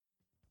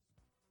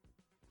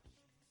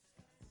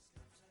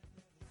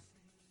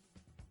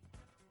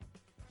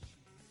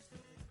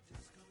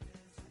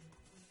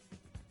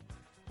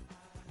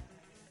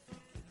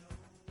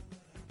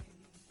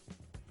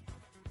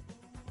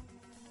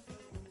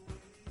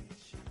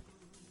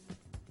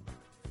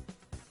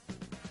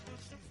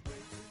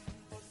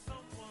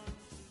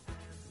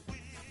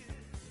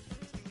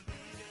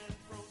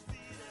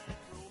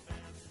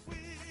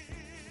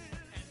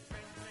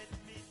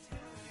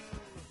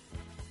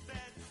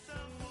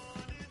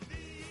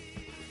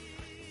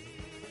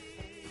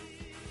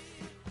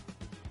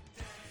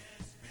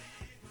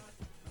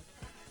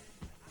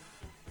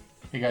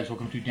Hey guys,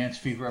 welcome to Dance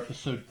Fever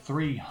episode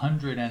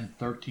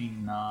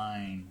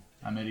 339.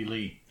 I'm Eddie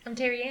Lee. I'm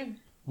Terry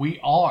Ann. We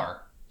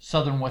are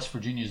Southern West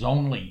Virginia's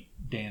only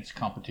dance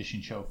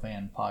competition show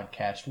fan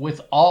podcast,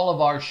 with all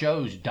of our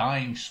shows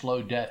dying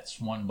slow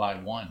deaths one by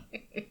one.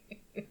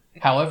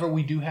 However,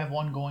 we do have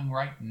one going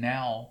right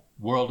now,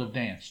 World of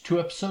Dance. 2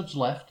 episodes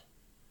left.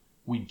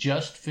 We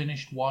just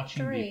finished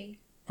watching 3. the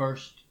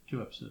first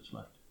 2 episodes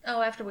left.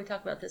 Oh, after we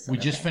talk about this one.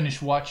 We just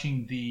finished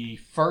watching the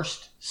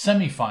first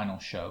semifinal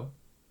show.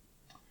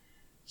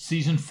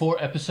 Season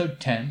 4, Episode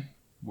 10,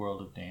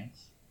 World of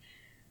Dance.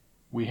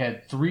 We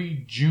had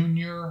 3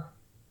 junior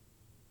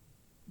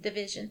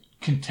division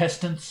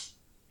contestants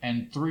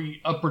and 3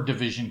 upper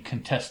division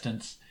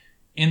contestants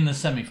in the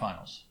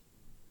semifinals.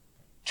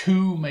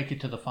 2 make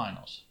it to the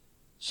finals.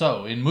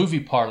 So, in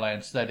movie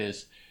parlance, that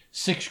is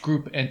 6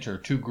 group enter,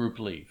 2 group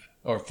leave.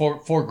 Or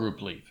 4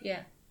 group leave.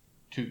 Yeah.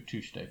 2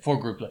 stay. 4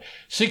 group leave.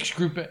 6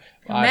 group...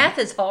 Math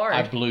is hard.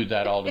 I blew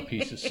that all to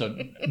pieces. So,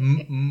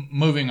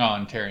 moving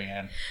on, Terry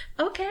Ann.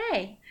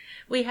 Okay.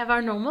 We have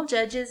our normal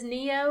judges,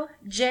 Neo,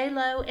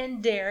 J-Lo,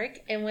 and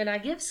Derek. And when I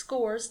give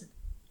scores,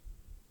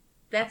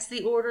 that's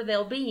the order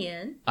they'll be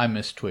in. I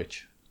miss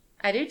Twitch.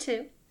 I do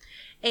too.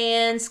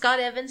 And Scott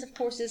Evans, of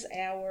course, is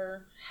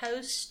our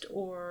host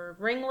or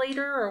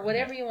ringleader or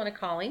whatever you want to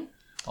call him.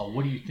 Oh,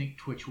 what do you think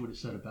Twitch would have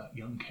said about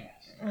Young Cass?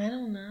 I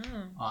don't know.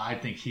 I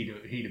think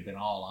he'd have been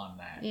all on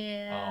that.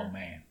 Yeah. Oh,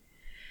 man.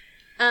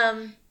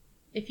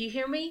 If you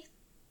hear me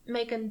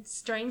making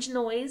strange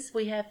noise,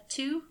 we have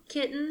 2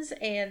 kittens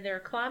and they're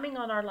climbing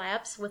on our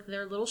laps with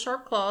their little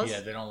sharp claws.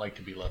 Yeah, they don't like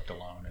to be left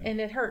alone. And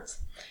it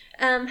hurts.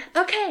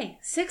 Okay,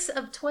 6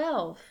 of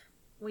 12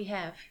 we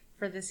have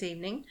for this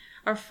evening.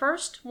 Our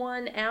first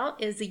one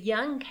out is the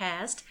Young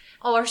Cast.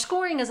 Oh, our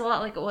scoring is a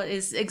lot like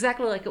is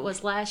exactly like it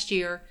was last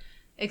year,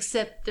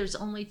 except there's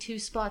only 2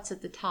 spots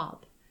at the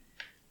top.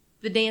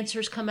 The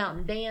dancers come out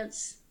and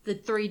dance. The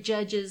 3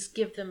 judges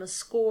give them a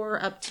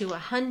score up to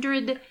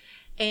 100.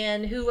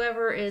 And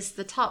whoever is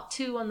the top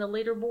 2 on the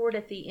leaderboard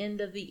at the end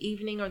of the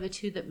evening are the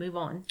 2 that move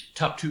on.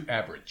 Top 2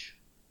 average.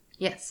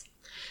 Yes.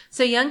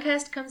 So Young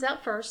Cast comes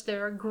out first.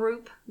 They're a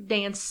group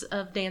dance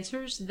of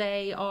dancers.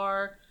 They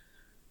are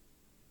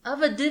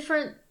of a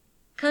different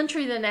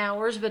country than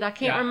ours, but I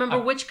can't remember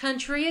which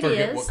country it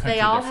is. What country they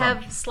all they're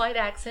have from. Slight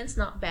accents,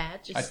 not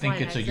bad. Just I think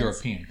slight it's accents. a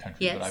European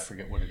country, Yes. but I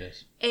forget what it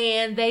is.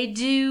 And they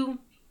do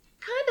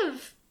kind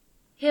of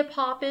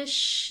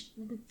hip-hop-ish,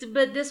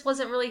 but this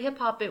wasn't really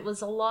hip-hop. It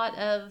was a lot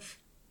of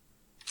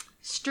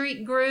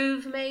street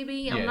groove,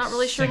 maybe. I'm not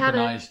really sure how to...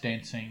 synchronized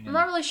dancing. I'm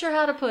not really sure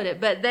how to put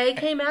it, but they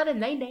came out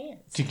and they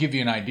danced. To give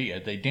you an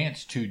idea, they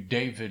danced to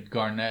David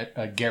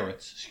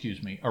Garrett's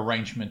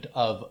arrangement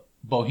of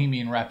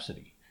Bohemian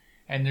Rhapsody.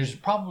 And there's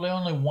probably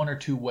only 1 or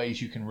 2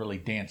 ways you can really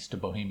dance to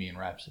Bohemian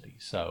Rhapsody.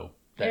 So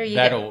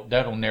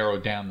that'll narrow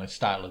down the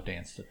style of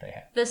dance that they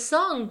have. The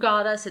song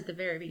got us at the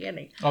very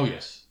beginning. Oh,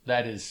 yes.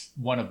 That is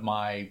one of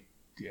my,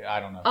 I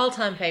don't know,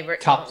 all-time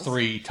favorite top songs.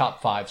 3,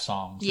 top 5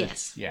 songs.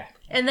 Yes. Yeah.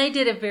 And they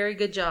did a very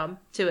good job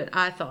to it,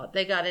 I thought.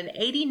 They got an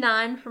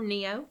 89 from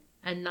Neo,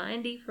 a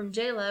 90 from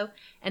J-Lo,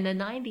 and a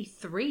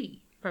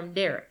 93 from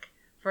Derek,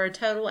 for a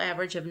total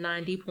average of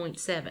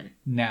 90.7.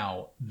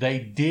 Now, they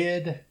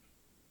did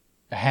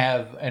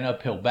have an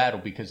uphill battle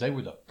because they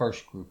were the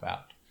first group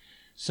out.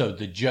 So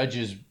the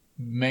judges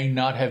may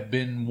not have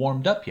been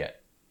warmed up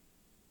yet.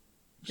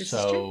 This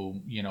is true.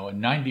 So, a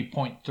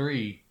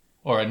 90.3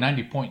 or a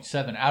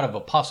 90.7 out of a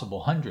possible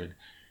 100,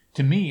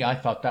 to me, I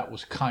thought that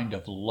was kind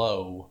of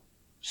low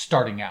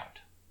starting out.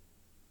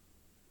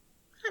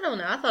 I don't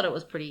know. I thought it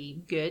was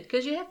pretty good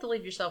because you have to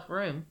leave yourself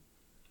room.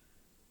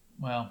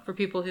 Well, for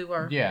people who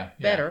are better.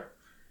 Yeah.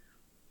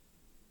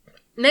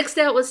 Next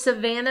out was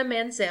Savannah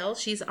Mansell.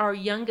 She's our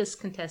youngest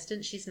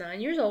contestant. She's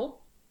 9 years old.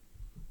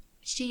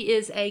 She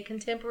is a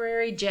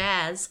contemporary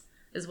jazz,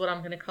 is what I'm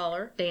going to call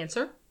her,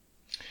 dancer.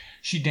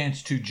 She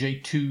danced to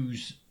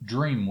J2's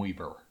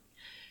Dreamweaver.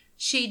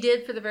 She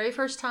did for the very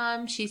first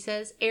time, she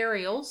says,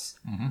 aerials,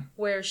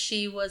 where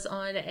she was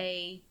on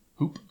a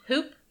hoop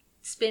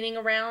spinning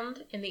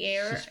around in the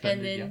air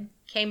and then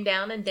came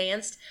down and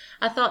danced.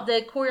 I thought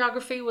the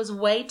choreography was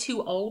way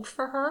too old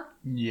for her.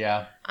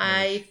 Yeah.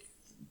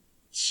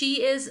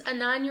 She is a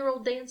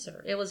 9-year-old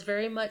dancer. It was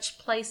very much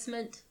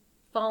placement,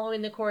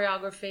 following the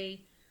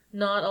choreography,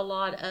 not a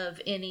lot of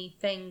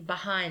anything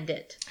behind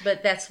it.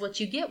 But that's what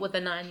you get with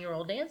a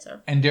 9-year-old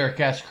dancer. And Derek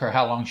asked her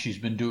how long she's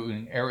been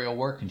doing aerial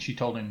work, and she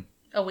told him...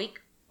 A week.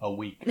 A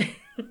week.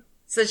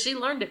 So she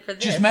learned it for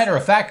this. Just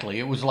matter-of-factly,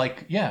 it was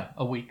like,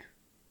 a week.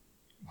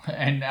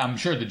 And I'm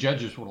sure the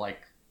judges were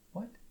like,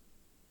 what?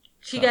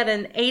 She got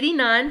an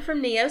 89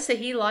 from Neo, so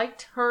he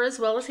liked her as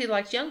well as he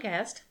liked Young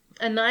Cast.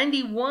 A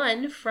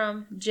 91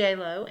 from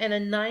J-Lo, and a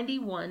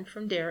 91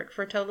 from Derek,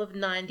 for a total of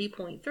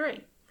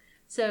 90.3.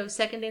 So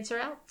second dancer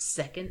out,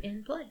 second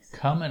in place.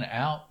 Coming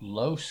out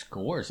low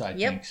scores, I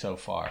think, so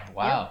far.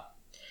 Wow. Yep.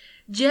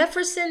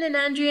 Jefferson and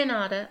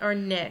Andrianata are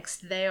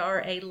next. They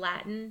are a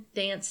Latin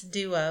dance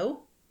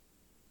duo.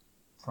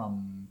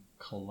 From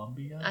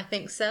Colombia. I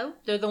think so.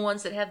 They're the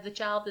ones that have the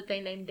child that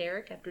they named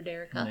Derek after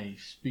Derek And Huff. they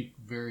speak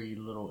very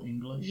little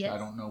English. Yes. I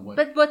don't know what.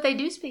 But what they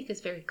do speak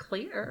is very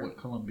clear. What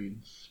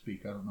Colombians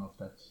speak. I don't know if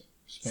that's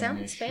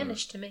Sounds Spanish.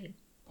 Spanish to me.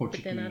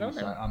 Portuguese. But then I don't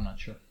know. I'm not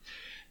sure.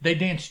 They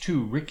danced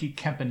to Ricky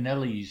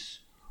Campanelli's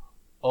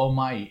 "Oh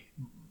My,"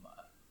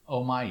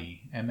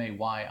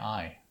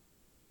 M-A-Y-I.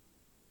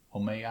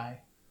 Omei?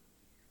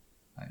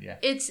 Yeah.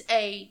 It's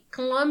a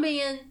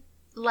Colombian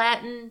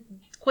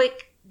Latin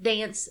quick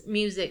dance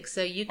music,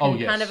 so you can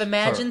yes. kind of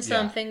imagine Sure,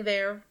 yeah. something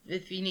there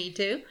if you need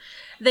to.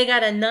 They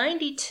got a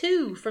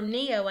 92 from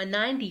Neo, a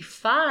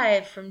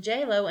 95 from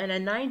J-Lo, and a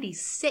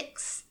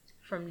 96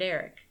 from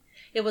Derek.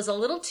 It was a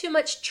little too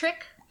much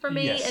trick for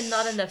me Yes. and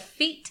not enough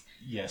feet,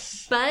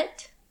 Yes.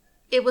 but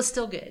it was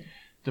still good.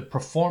 The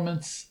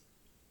performance,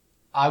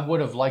 I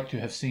would have liked to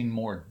have seen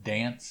more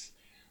dance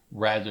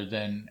rather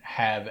than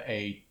have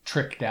a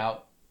tricked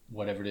out,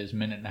 whatever it is,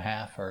 minute and a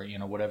half or,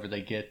 whatever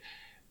they get.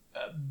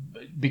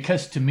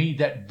 Because to me,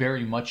 that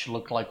very much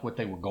looked like what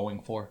they were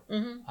going for.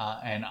 Mm-hmm.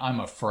 And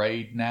I'm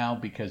afraid now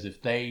because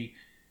if they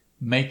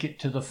make it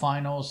to the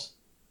finals,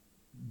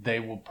 they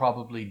will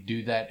probably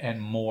do that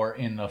and more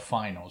in the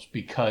finals.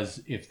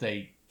 Because if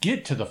they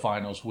get to the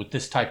finals with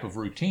this type of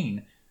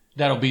routine,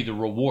 that'll be the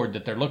reward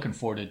that they're looking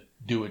for to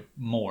do it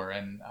more.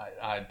 And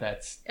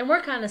And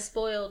we're kind of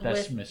spoiled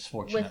that's with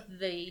misfortunate.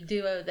 the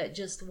duo that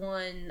just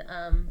won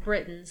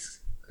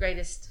Britain's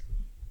Greatest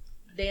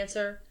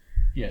Dancer.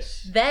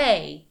 Yes.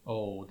 They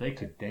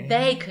could dance.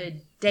 They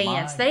could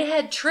dance. My they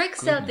had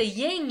tricks out the goodness.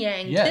 yin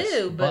yang Yes,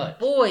 too, but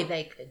boy,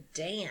 they could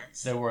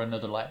dance. They were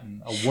another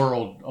a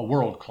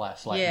world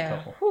class Latin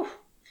couple. Whew.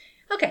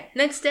 Okay,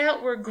 next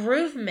out were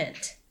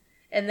Groovement,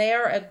 and they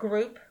are a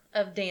group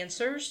of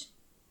dancers,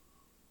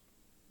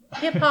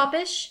 hip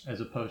hopish. As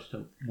opposed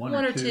to one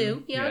or or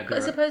two, yeah,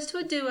 as opposed to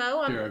a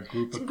duo. They're a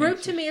group of group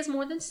dancers. to me is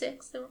more than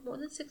 6. There were more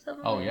than 6 of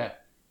them. Oh yeah,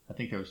 I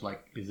think there was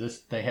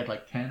they had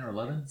like 10 or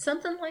 11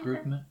 something like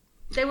group that. men?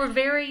 They were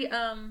very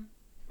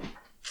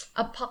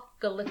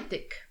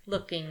apocalyptic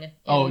looking in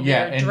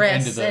yeah, their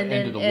dress end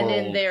of the world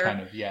in their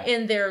kind of, yeah.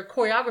 in their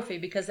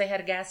choreography because they had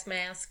a gas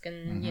mask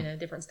and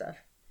different stuff.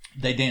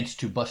 They danced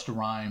to Busta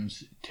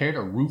Rhymes' "Tear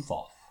the Roof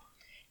Off."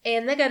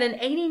 And they got an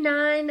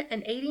 89,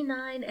 an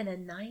 89, and a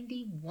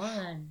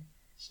 91.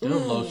 Still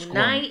low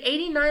scoring.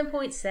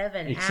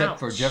 89.7. Except Ouch.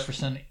 for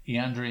Jefferson,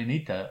 Eandra, and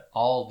Anita,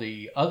 all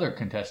the other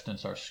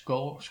contestants are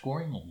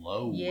scoring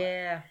low.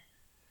 Yeah.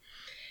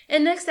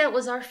 And next out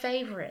was our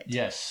favorite.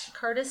 Yes.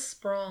 Curtis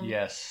Sprung.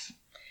 Yes.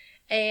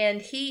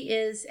 And he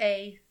is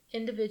a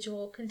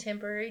individual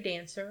contemporary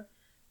dancer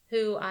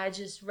who I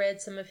just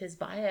read some of his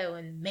bio,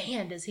 and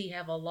man, does he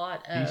have a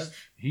lot of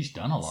he's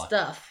done a lot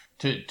stuff.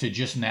 To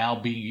just now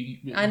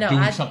be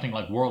doing something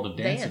like World of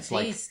Dance. It's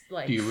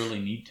like, do you really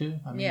need to?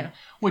 I mean, yeah.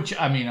 Which,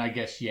 I mean, I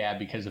guess, yeah,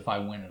 because if I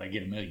win it, I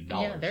get $1 million.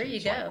 Yeah, there you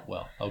go. Like,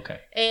 well, okay.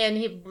 And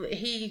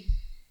he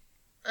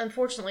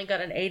unfortunately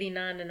got an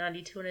 89, a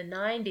 92, and a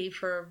 90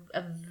 for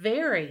a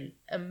very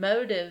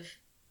emotive,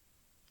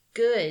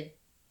 good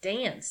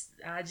dance.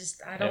 I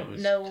don't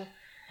know.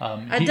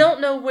 I don't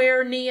know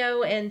where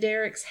Neo and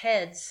Derek's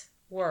heads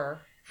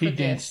were. He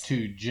danced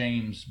to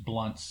James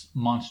Blunt's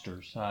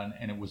Monsters,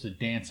 and it was a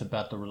dance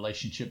about the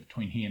relationship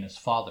between he and his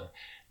father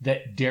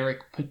that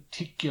Derek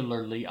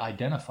particularly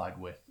identified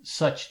with,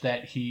 such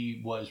that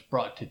he was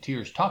brought to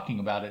tears talking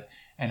about it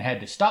and had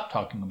to stop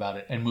talking about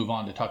it and move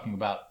on to talking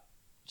about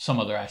some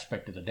other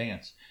aspect of the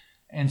dance,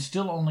 and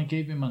still only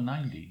gave him a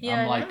 90.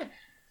 Yeah, I'm like,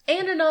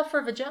 and an offer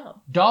of a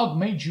job. Dog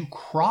made you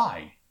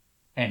cry,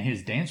 and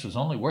his dance was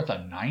only worth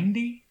a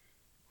 90?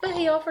 But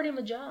he offered him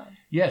a job.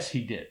 Yes,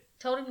 he did.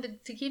 Told him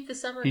to keep the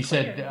summer He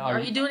clear. said, "Are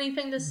you doing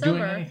anything this summer?"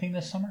 Doing anything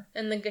this summer?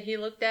 And he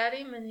looked at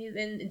him,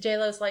 and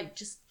J-Lo's like,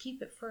 "Just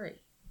keep it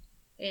free."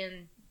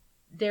 And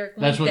Derek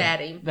winked at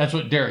him. That's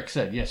what Derek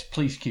said. Yes,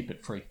 please keep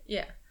it free.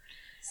 Yeah.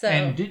 So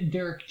and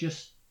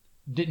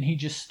didn't he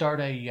just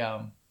start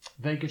a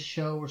Vegas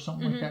show or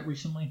something like that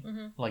recently?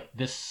 Mm-hmm. Like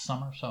this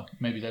summer? So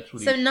maybe that's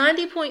what. So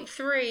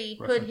 90.3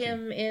 put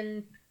him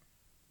in.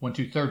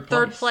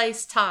 Third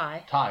place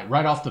tie. Tie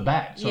right off the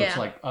bat. So it's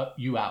like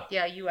you out.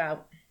 Yeah, you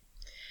out.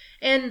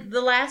 And the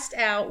last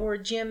out were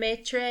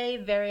Geometrie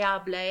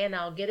Variable, and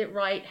I'll get it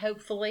right,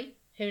 hopefully.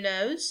 Who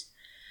knows?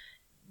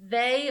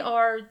 They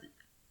are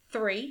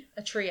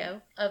a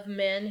trio of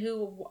men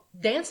who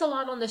dance a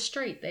lot on the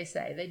street, they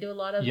say. They do a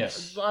lot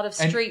of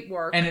street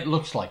work. And it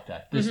looks like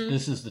that. This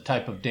is the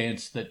type of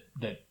dance that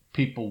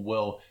people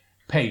will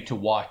pay to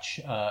watch.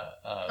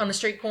 On the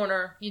street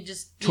corner, you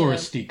just...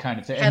 touristy kind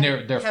of thing. And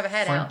they're have a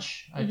hat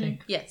French, out. I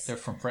think. Yes. They're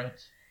from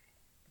France.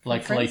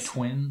 Like Les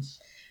Twins.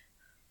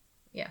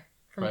 Yeah.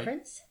 From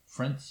France?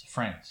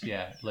 France,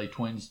 yeah. Les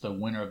Twins, the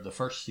winner of the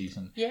first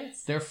season.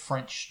 Yes. They're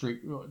French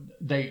street...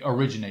 They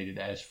originated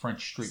as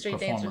French street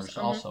performers dancers.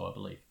 also, I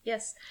believe.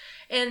 Yes.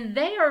 And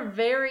they are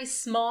very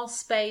small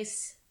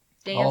space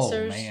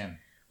dancers. Oh, man.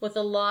 With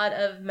a lot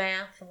of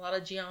math, a lot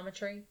of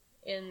geometry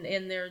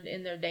in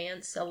their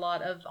dance, a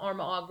lot of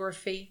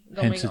armography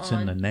going on. Hence it's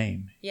in the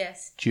name.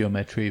 Yes.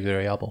 Geometrie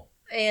Variable.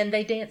 And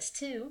they dance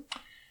too.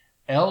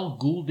 Elle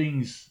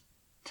Goulding's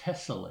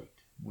Tessellate,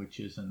 which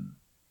is an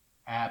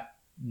apt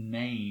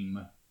name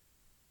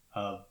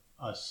of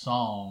a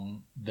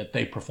song that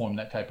they perform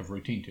that type of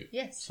routine to.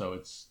 Yes. So it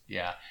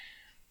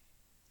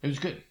was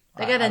good.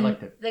 I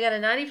liked it. They got a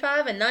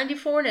 95, a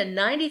 94, and a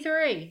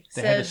 93.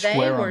 They had a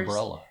square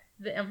umbrella.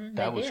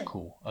 That was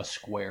cool. A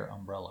square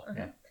umbrella. Uh-huh.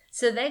 Yeah.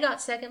 So they got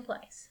second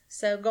place.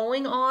 So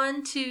going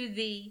on to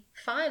the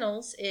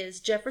finals is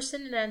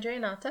Jefferson and Andrea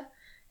Nata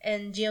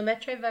and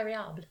Geometrie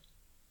Variable.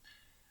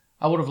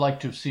 I would have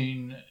liked to have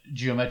seen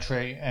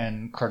Geometrie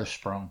and Curtis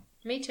Sprung.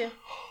 Me too.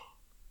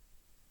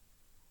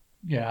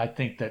 Yeah, I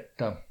think that,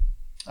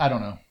 I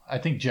don't know. I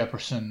think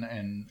Jefferson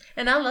and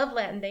I love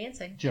Latin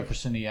dancing.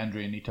 Jefferson and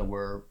Andrea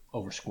were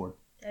overscored.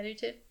 I do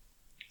too.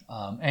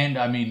 And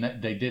I mean,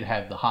 they did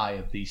have the high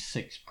of these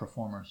 6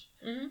 performers.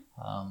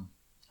 Mm-hmm.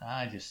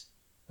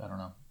 I don't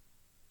know.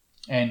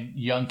 And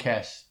Young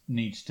Cast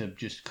needs to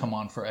just come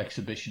on for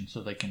exhibition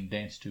so they can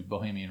dance to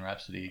Bohemian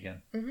Rhapsody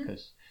again.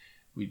 Because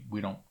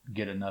we don't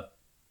get enough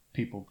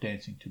people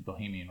dancing to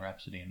Bohemian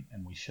Rhapsody,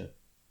 and we should.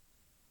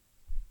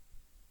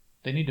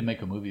 They need to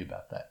make a movie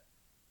about that.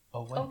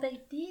 Oh, wait. Oh, they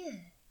did.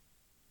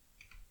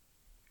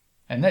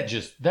 And that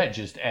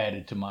just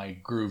added to my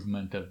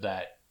groovement of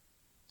that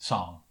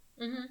song.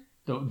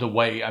 Mm-hmm. The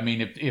way, I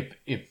mean,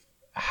 if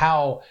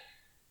how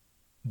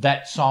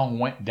that song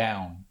went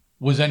down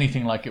was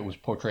anything like it was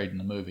portrayed in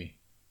the movie,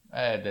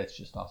 that's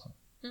just awesome.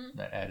 Mm-hmm.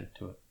 That added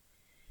to it.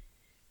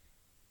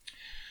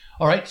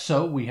 All right,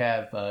 so we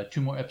have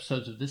 2 more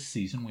episodes of this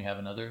season. We have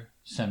another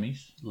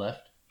semis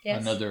left.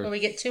 Yes, another we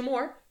get 2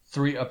 more.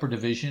 3 upper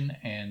division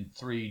and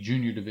 3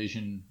 junior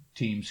division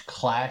teams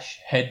clash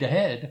head to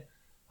head.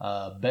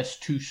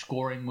 Best 2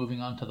 scoring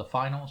moving on to the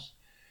finals,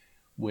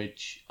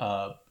 which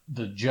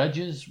the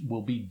judges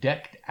will be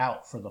decked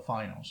out for the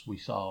finals.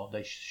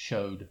 They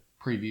showed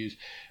previews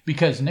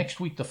because next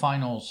week the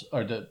finals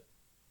are the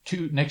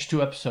next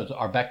 2 episodes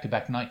are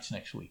back-to-back nights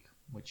next week,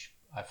 which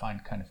I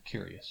find kind of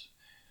curious.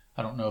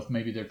 I don't know if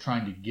maybe they're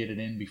trying to get it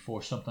in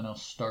before something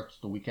else starts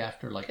the week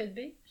after. Like could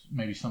be.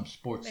 Maybe some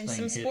sports thing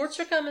hits. Sports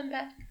are coming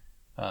back.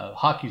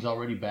 Hockey's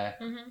already back.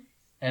 Mm-hmm.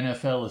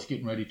 NFL is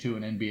getting ready to,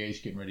 and NBA is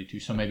getting ready to.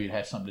 So maybe it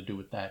has something to do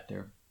with that.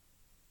 They're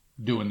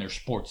doing their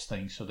sports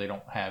thing, so they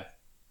don't have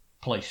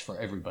place for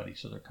everybody.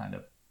 So they're kind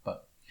of,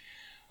 but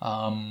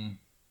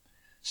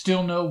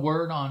still no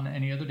word on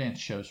any other dance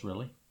shows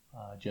really.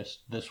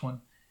 Just this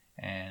one,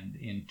 and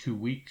in 2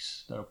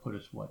 weeks that'll put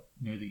us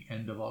near the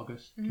end of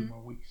August. 2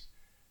 more weeks.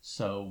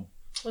 So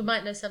we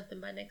might know something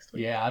by next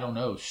week. Yeah, I don't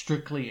know.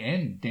 Strictly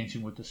and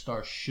Dancing with the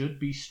Stars should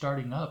be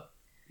starting up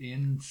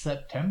in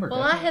September.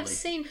 Well, definitely. I have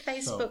seen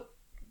Facebook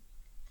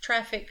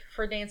traffic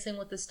for Dancing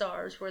with the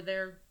Stars where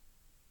they're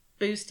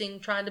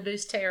trying to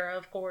boost Tara,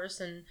 of course,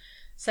 and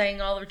saying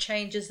all the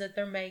changes that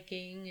they're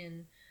making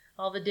and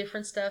all the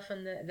different stuff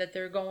and that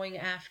they're going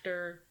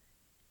after.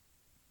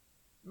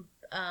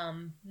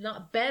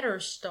 Not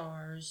better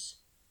stars.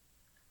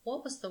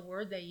 What was the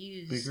word they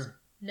used? Bigger.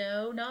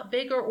 No, not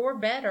bigger or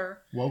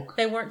better. Woke.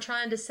 They weren't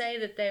trying to say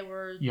that they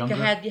were younger.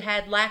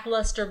 Had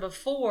lackluster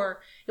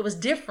before. It was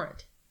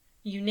different.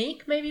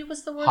 Unique, maybe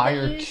was the word.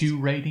 Higher they used. Q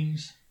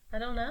ratings. I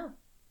don't know,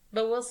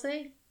 but we'll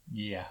see.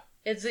 Yeah.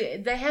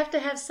 They have to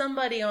have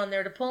somebody on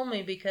there to pull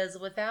me because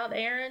without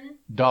Aaron,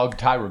 Dog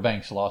Tyra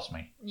Banks lost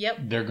me. Yep.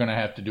 They're going to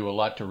have to do a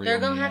lot to reel me in.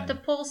 They're going to have to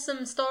pull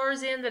some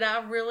stars in that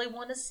I really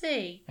want to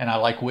see. And I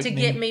like Whitney.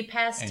 To get me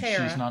past and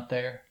Tara. She's not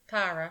there.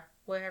 Tyra,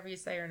 whatever you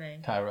say her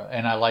name. Tyra.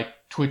 And I like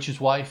Twitch's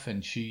wife,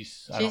 and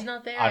she's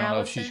not there. I don't know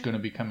if Allison? she's going to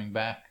be coming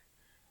back.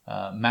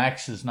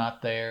 Max is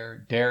not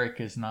there. Derek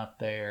is not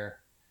there.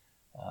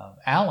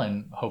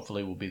 Alan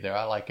hopefully will be there.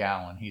 I like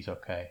Alan. He's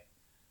okay.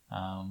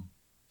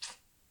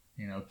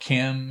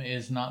 Kim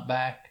is not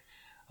back.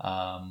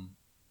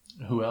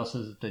 Who else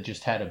is it that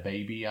just had a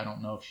baby? I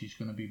don't know if she's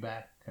going to be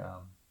back.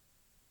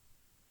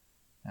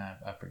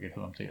 I forget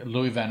who I'm thinking.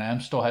 Louis Van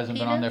Amstel hasn't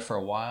been on there for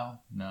a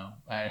while. No.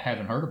 I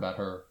haven't heard about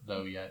her,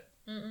 though, yet.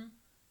 Mm-mm.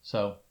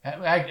 So,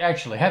 I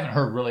actually haven't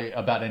heard really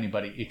about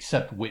anybody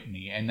except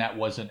Whitney, and that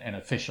wasn't an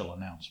official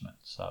announcement.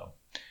 So,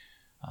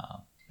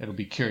 it'll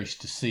be curious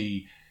to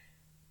see,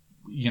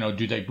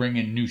 do they bring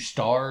in new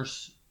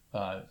stars?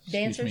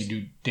 Dancers?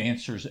 Do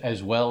dancers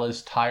as well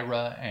as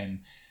Tyra, and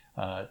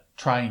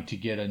trying to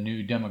get a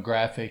new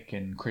demographic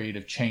and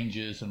creative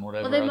changes and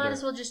whatever. Well, they might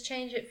as well just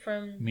change it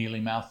from mealy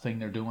mouth thing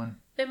they're doing.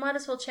 They might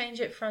as well change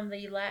it from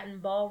the Latin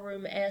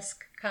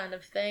ballroom-esque kind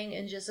of thing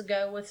and just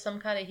go with some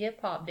kind of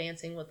hip-hop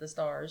Dancing with the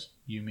Stars.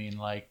 You mean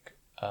like,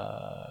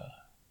 so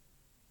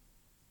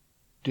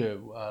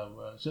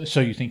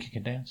you think you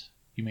can dance?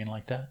 You mean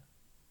like that?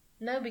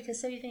 No, because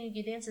So You Think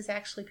You Can Dance is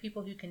actually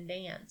people who can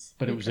dance.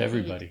 But it was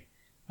everybody.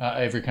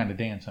 Every kind of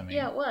dance, I mean.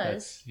 Yeah, it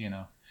was.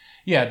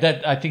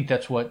 Yeah, I think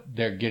that's what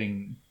they're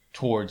getting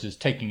towards, is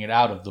taking it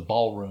out of the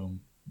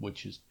ballroom,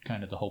 which is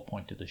kind of the whole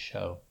point of the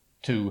show,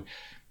 to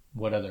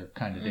what other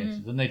kind of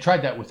dances. And they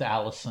tried that with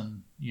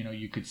Allison.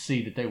 You could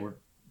see that they were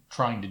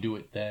trying to do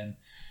it then.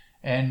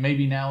 And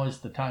maybe now is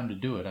the time to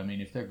do it. I mean,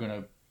 if they're going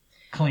to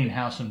clean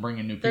house and bring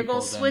in new people. They're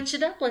going to switch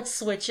it up. Let's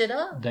switch it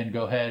up. Then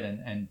go ahead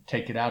and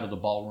take it out of the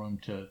ballroom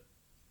to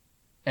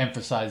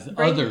emphasize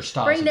other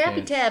styles Bring of nappy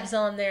dance. tabs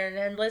on there,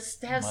 and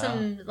let's have Well,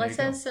 some. there Let's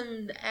you have go.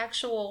 some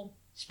actual.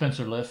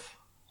 Spencer Liff,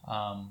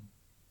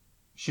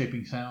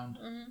 Shaping Sound.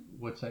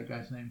 What's that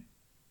guy's name?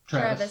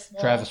 Travis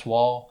Wall. Travis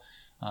Wall.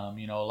 A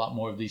lot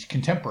more of these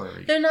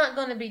contemporary. They're not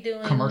going to be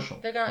doing commercial.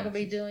 They're not going to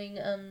be doing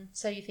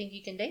So You Think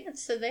You Can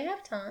Dance, so they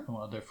have time.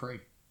 Well, they're free.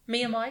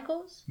 Mia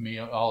Michaels.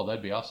 Oh,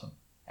 that'd be awesome.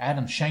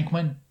 Adam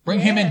Shankman, bring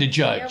him in to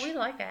judge. Yeah, we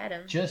like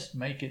Adam. Just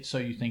make it So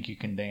You Think You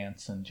Can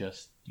Dance, and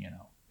just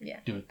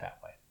do it that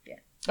way.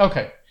 Yeah.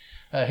 Okay.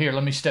 Here,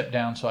 let me step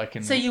down so I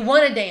can. So you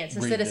want to dance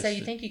read instead of this. So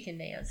You Think You Can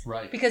Dance,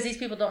 Right? Because these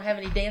people don't have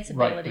any dance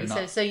Right, ability.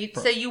 they're not. So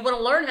you want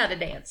to learn how to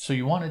dance. So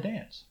you want to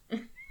dance?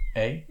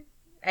 Eh?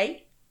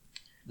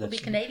 We'll be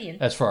Canadian.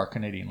 That's for our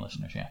Canadian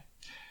listeners, yeah.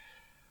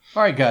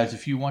 All right, guys,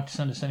 if you want to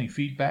send us any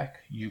feedback,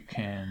 you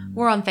can.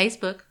 We're on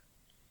Facebook.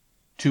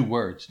 2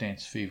 words,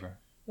 Dance Fever.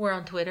 We're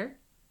on Twitter.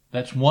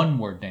 That's 1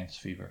 word, Dance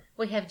Fever.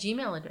 We have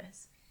Gmail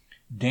address.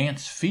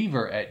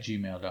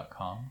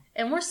 dancefever@gmail.com.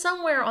 And we're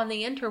somewhere on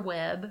the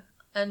interweb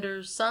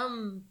under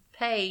some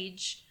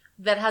page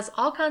that has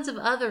all kinds of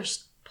other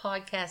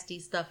podcasty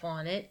stuff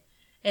on it.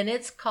 And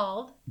it's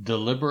called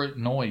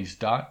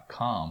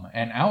deliberatenoise.com.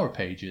 And our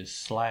page is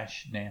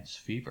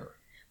 /dancefever.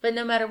 But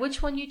no matter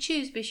which one you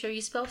choose, be sure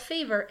you spell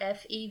fever,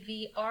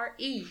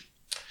 F-E-V-R-E.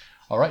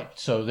 All right,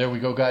 so there we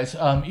go, guys.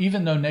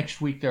 Even though next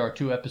week there are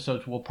 2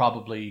 episodes, we'll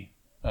probably,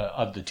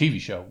 of the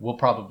TV show, we'll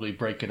probably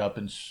break it up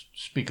and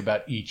speak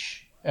about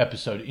each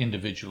episode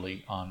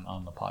individually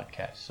on the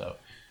podcast. So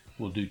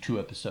we'll do 2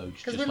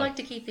 episodes. Because we like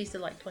to keep these to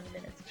like 20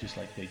 minutes. Just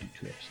like they do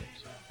 2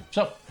 episodes.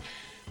 So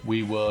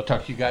we will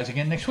talk to you guys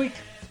again next week.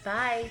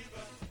 Bye.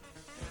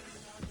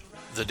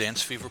 The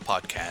Dance Fever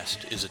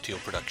podcast is a Teal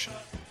production,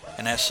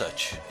 and as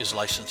such is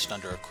licensed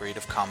under a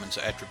Creative Commons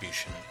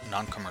Attribution,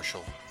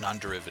 Non-Commercial,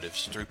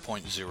 Non-Derivatives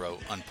 3.0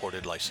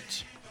 Unported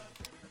license.